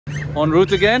en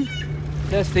route again.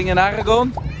 Testing in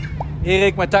Aragon.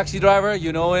 Erik, my taxi driver,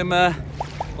 you know him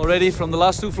already from the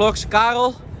last two vlogs.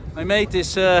 Karel, my mate,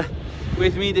 is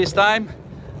with me this time.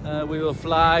 We will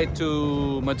fly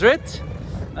to Madrid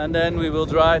and then we will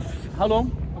drive, how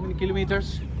long? How many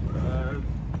kilometers?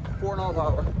 4.5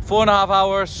 hours. 4.5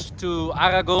 hours to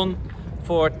Aragon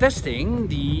for testing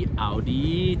the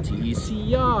Audi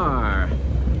TCR.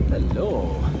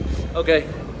 Hello. Okay,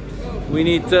 we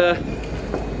need the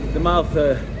mouth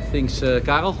things,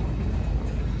 Karel.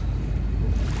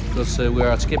 Because we're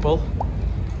at Schiphol.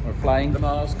 We're flying. The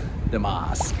mask. The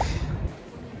mask.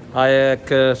 I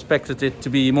expected it to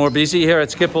be more busy here at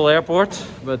Schiphol Airport,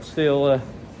 but still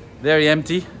very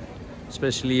empty,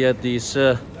 especially at these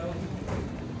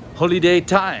holiday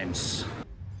times.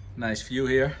 Nice view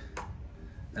here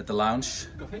at the lounge.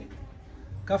 Coffee?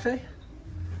 Cafe?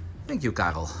 Thank you,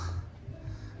 Karel.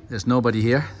 There's nobody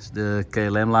here. It's the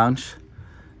KLM lounge.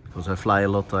 Because I fly a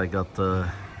lot, I got the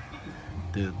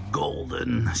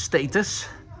golden status.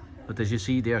 But as you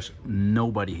see, there's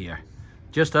nobody here.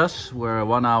 Just us. We're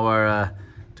 1 hour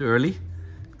too early.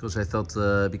 Because I thought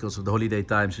because of the holiday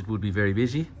times it would be very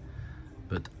busy.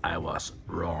 But I was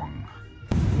wrong.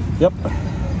 Yep.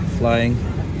 Flying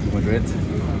to Madrid.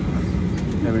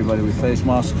 Everybody with face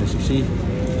masks, as you see.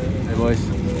 Hey boys.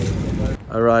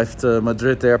 Arrived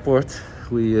Madrid airport.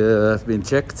 We have been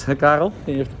checked. Karel,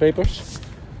 can you have the papers?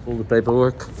 All the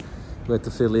paperwork we had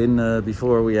to fill in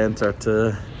before we entered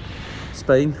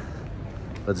Spain.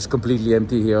 But it's completely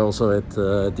empty here also at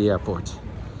the airport.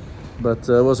 But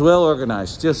was well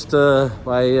organized, just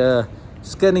by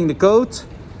scanning the code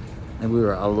and we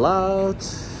were allowed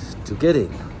to get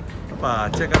in. Opa,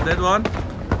 check out that one.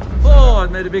 Oh,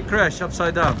 it made a big crash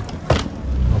upside down.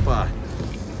 Opa.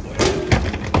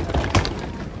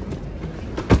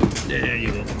 There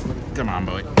you go. Come on,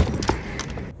 boy.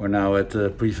 We're now at the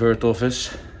preferred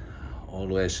office.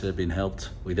 Always been helped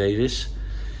with Avis.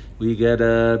 We get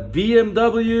a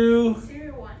BMW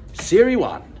Series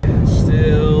 1.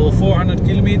 Still 400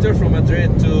 kilometers from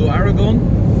Madrid to Aragon.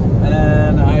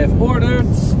 And I have ordered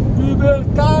Uber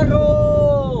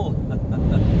Karel.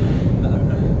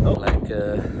 Like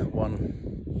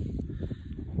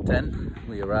 1:10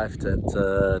 we arrived at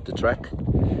the track.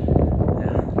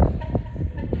 Yeah.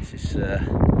 This is the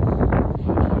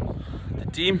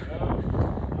team.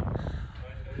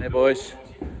 Hey boys,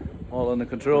 all under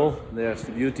control. There's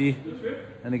the beauty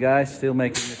and the guys still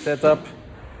making the setup.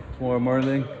 Tomorrow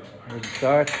morning we'll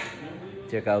start.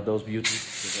 Check out those beauties.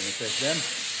 We're gonna test them.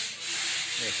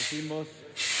 There's the team boss.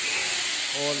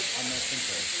 All under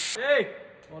control. Hey!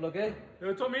 All okay?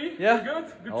 Tommy? Yeah. Good?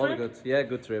 Good All trip? good. Yeah,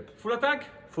 good trip. Full attack?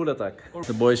 Full attack.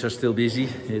 The boys are still busy.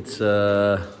 It's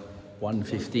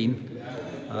 1:15.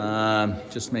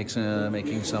 Just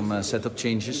making some setup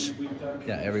changes.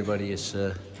 Yeah, everybody is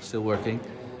still working.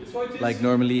 Like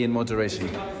normally in motor racing.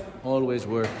 Always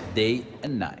work day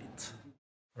and night.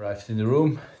 Arrived in the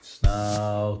room. It's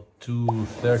now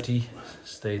 2:30.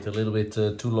 Stayed a little bit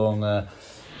too long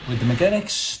with the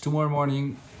mechanics. Tomorrow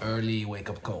morning, early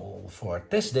wake-up call for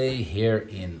test day here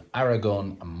in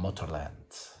Aragon,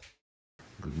 MotorLand.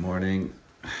 Good morning.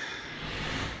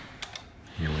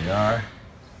 Here we are.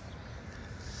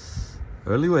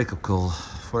 Early wake-up call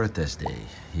for a test day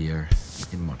here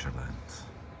in MotorLand.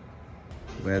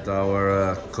 We had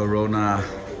our Corona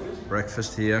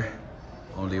breakfast here.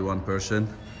 Only one person.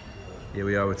 Here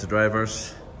we are with the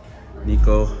drivers.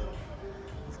 Nico,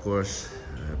 of course,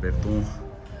 Berton,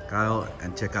 Kyle,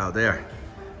 and check out there.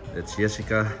 That's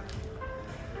Jessica,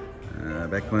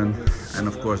 Beckman, and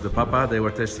of course the Papa. They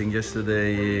were testing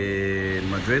yesterday in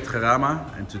Madrid, Jarama,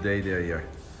 and today they're here.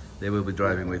 They will be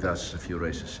driving with us a few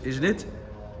races, isn't it?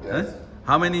 Yes. Huh?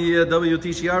 How many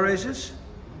WTCR races?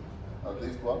 At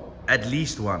least one. At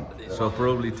least one, so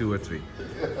probably 2 or 3.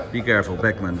 Be careful,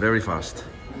 Beckman, very fast.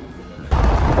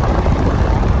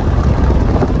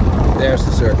 There's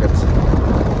the circuit.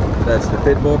 That's the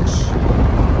pit box.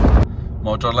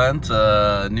 MotorLand,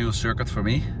 new circuit for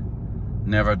me.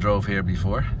 Never drove here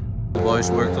before. The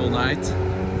boys worked all night.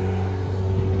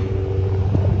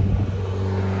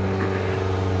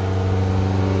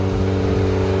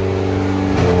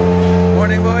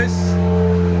 Morning, boys.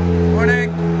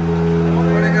 Morning.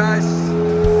 Morning, guys.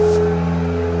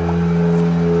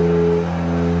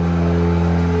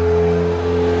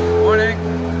 Morning.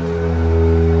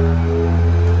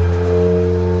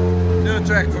 New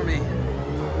track for me.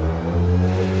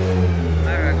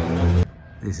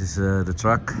 This is the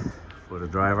truck for the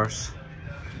drivers.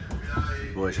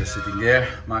 The boys are sitting there.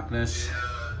 Magnus,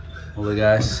 all the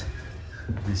guys.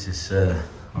 This is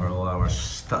where all our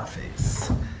stuff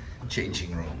is.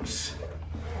 Changing rooms.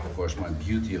 Of course, my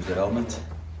beauty of the helmet.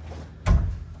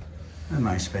 A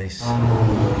nice space.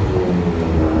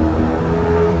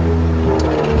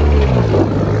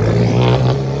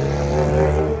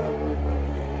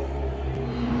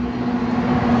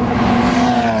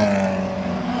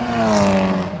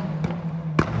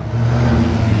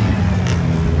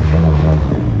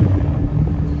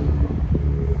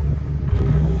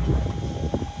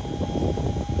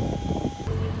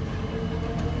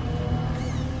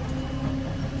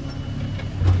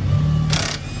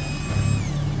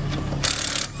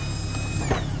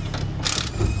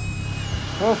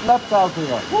 First laps out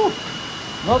here. Woo!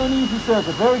 Not an easy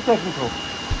circuit, very technical.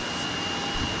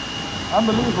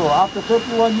 Unbelievable, after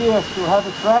 31 years to have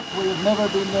a track we have never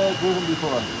been driven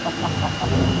before.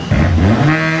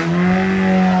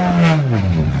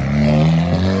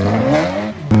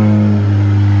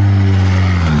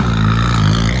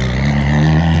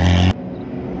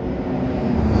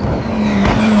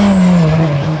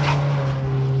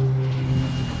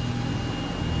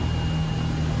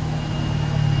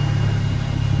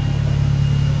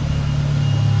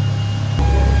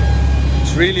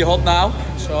 It's really hot now,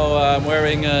 so I'm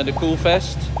wearing the cool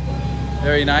vest.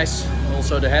 Very nice.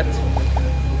 Also the hat,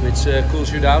 which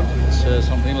cools you down. It's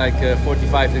something like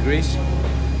 45 degrees.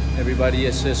 Everybody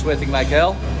is sweating like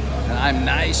hell, and I'm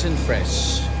nice and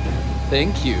fresh.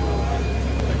 Thank you.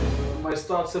 My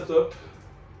start setup,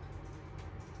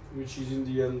 which is in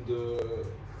the end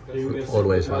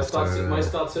Always my after start the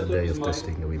setup day is of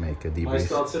testing we make a my debrief.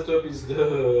 start setup is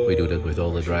the. We do that with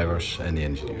all the drivers and the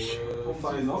engineers.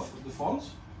 Far enough the front,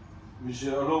 which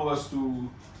allow us to.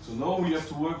 So now we have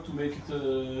to work to make it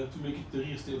the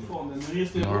rear stable front. And the rear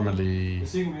stable Normally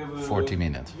 40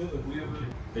 minutes.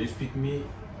 You speak to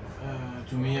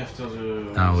me after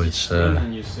the Now it's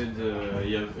and you said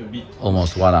you have a bit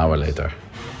almost 1 hour later.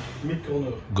 mid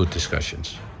corner. Good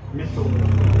discussions. Mid corner.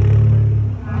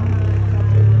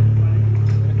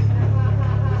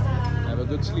 Have a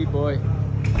good sleep, boy.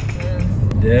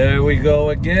 There we go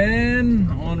again,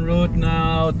 en route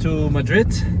now to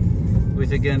Madrid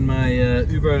with again my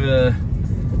Uber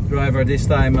driver, this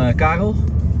time Karel.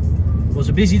 It was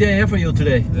a busy day for you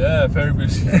today. Yeah, very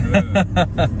busy.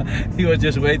 He was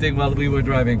just waiting while we were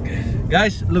driving.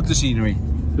 Guys, look the scenery.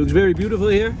 Looks very beautiful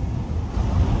here.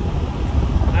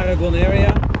 Aragon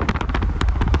area.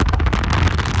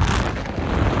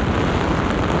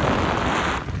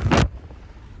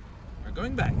 We're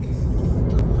going back.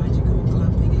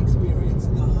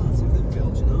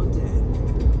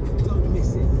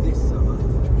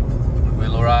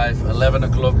 We'll arrive 11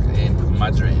 o'clock in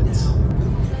Madrid.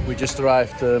 We just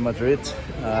arrived Madrid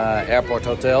airport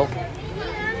hotel.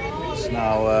 It's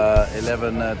now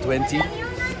 11:20.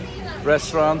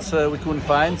 Restaurants we couldn't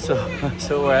find, so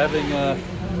we're having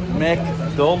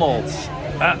McDonald's.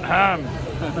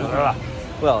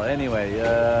 Well, anyway,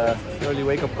 early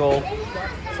wake-up call,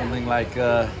 something like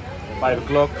 5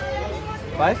 o'clock.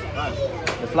 5?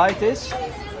 The flight is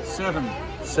 7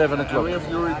 o'clock. And we have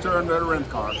to return the rent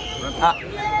car.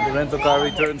 The rental car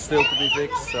return still to be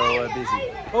fixed, so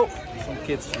busy. Oh, some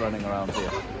kids running around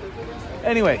here.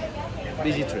 Anyway,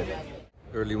 busy trip.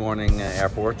 Early morning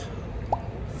airport.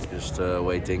 Just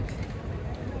waiting.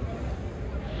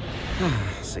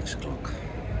 6 o'clock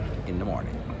in the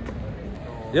morning.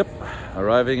 Yep,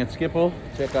 arriving at Schiphol.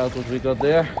 Check out what we got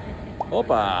there.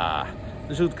 Hoppa!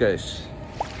 The suitcase.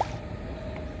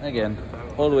 Again,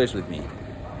 always with me.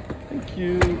 Thank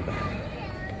you.